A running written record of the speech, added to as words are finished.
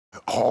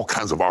All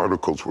kinds of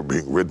articles were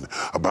being written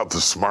about the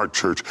smart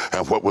church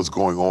and what was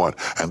going on,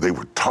 and they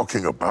were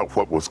talking about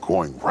what was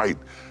going right,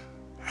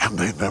 and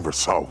they never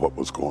saw what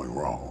was going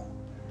wrong.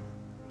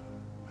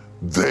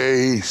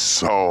 They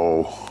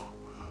saw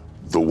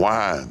the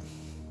wine,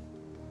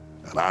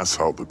 and I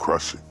saw the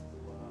crushing.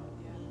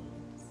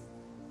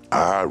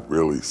 I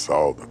really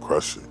saw the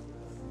crushing.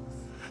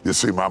 You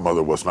see, my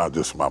mother was not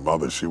just my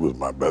mother, she was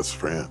my best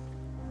friend.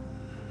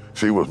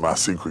 She was my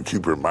secret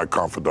keeper and my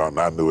confidant, and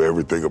I knew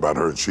everything about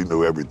her, and she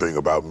knew everything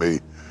about me.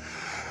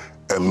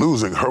 And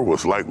losing her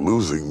was like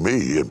losing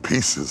me in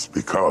pieces,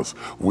 because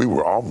we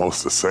were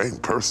almost the same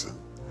person.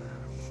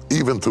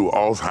 Even through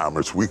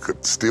Alzheimer's, we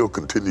could still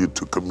continue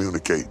to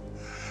communicate.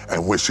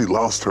 And when she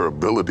lost her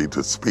ability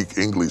to speak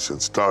English and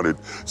started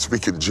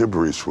speaking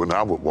gibberish, when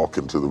I would walk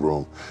into the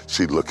room,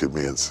 she'd look at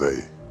me and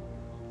say,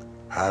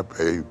 "Hi,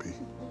 baby."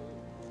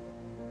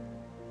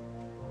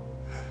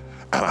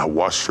 And I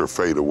watched her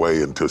fade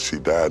away until she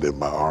died in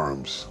my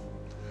arms.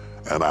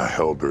 And I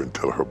held her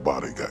until her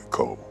body got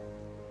cold.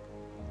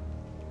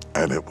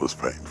 And it was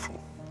painful.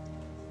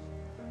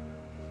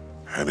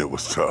 And it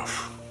was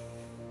tough.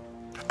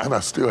 And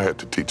I still had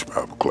to teach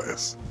Bible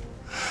class.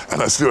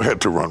 And I still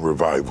had to run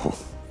revival.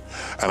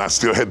 And I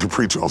still had to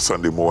preach on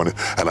Sunday morning.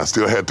 And I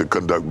still had to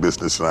conduct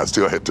business. And I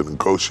still had to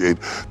negotiate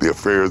the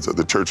affairs of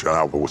the church. And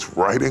I was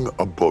writing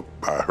a book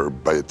by her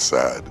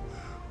bedside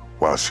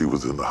while she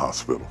was in the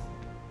hospital.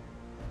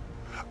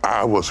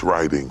 I was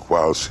writing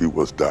while she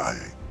was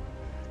dying,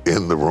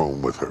 in the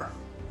room with her,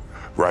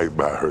 right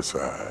by her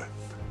side.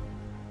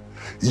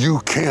 You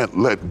can't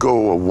let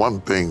go of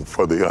one thing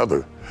for the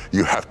other.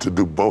 You have to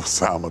do both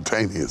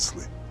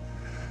simultaneously.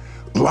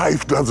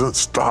 Life doesn't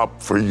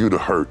stop for you to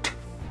hurt.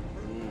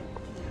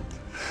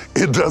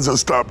 It doesn't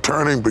stop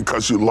turning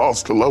because you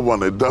lost a loved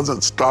one. It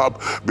doesn't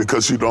stop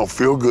because you don't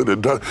feel good.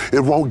 It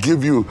won't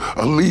give you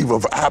a leave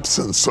of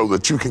absence so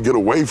that you can get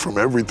away from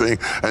everything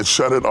and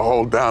shut it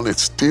all down.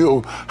 It's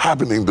still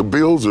happening. The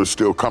bills are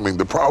still coming.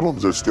 The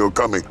problems are still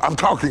coming. I'm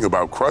talking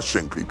about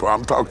crushing people.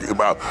 I'm talking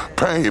about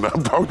pain.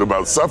 I'm talking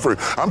about suffering.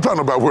 I'm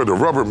talking about where the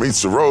rubber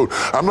meets the road.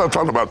 I'm not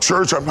talking about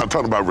church. I'm not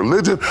talking about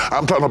religion.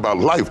 I'm talking about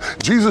life.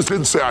 Jesus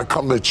didn't say, "I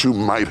come that you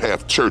might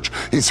have church."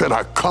 He said,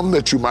 "I come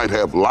that you might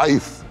have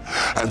life."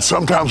 And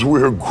sometimes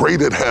we're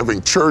great at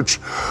having church,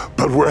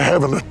 but we're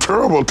having a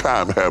terrible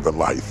time having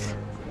life.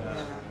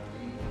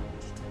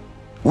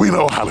 We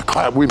know how to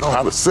clap, we know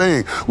how to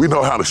sing, we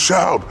know how to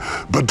shout,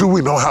 but do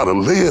we know how to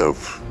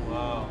live?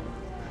 Wow.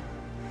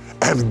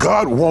 And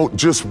God won't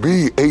just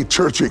be a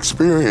church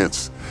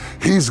experience.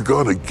 He's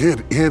gonna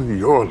get in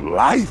your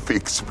life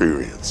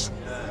experience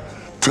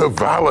to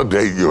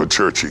validate your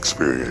church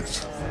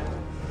experience.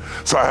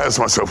 So I asked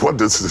myself, what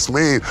does this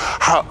mean?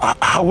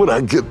 How would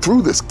I get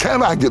through this?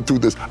 Can I get through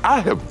this? I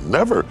have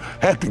never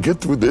had to get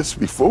through this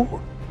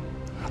before.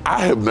 I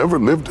have never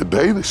lived a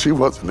day that she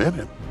wasn't in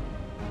it.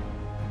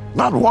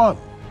 Not one.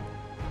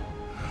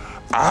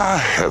 I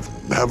have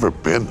never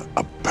been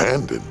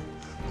abandoned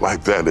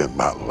like that in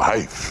my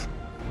life.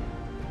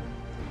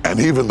 And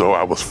even though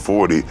I was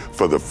 40,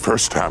 for the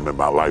first time in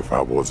my life,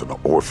 I was an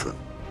orphan.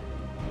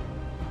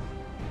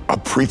 A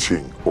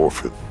preaching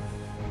orphan.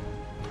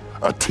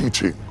 A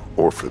teaching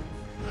orphan,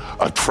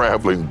 a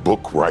traveling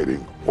book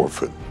writing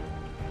orphan.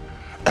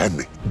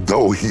 And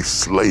though he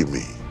slay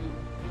me,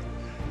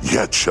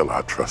 yet shall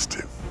I trust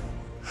him.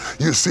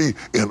 You see,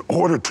 in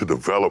order to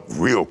develop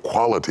real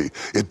quality,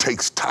 it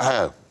takes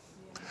time,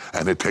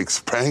 and it takes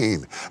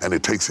pain, and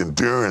it takes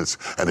endurance,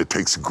 and it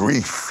takes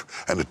grief,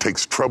 and it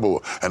takes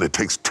trouble, and it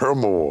takes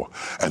turmoil,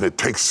 and it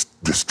takes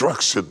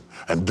destruction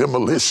and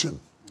demolition.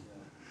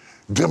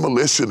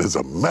 Demolition is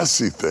a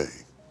messy thing.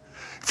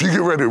 If you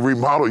get ready to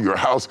remodel your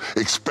house,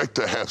 expect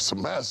to have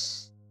some mess.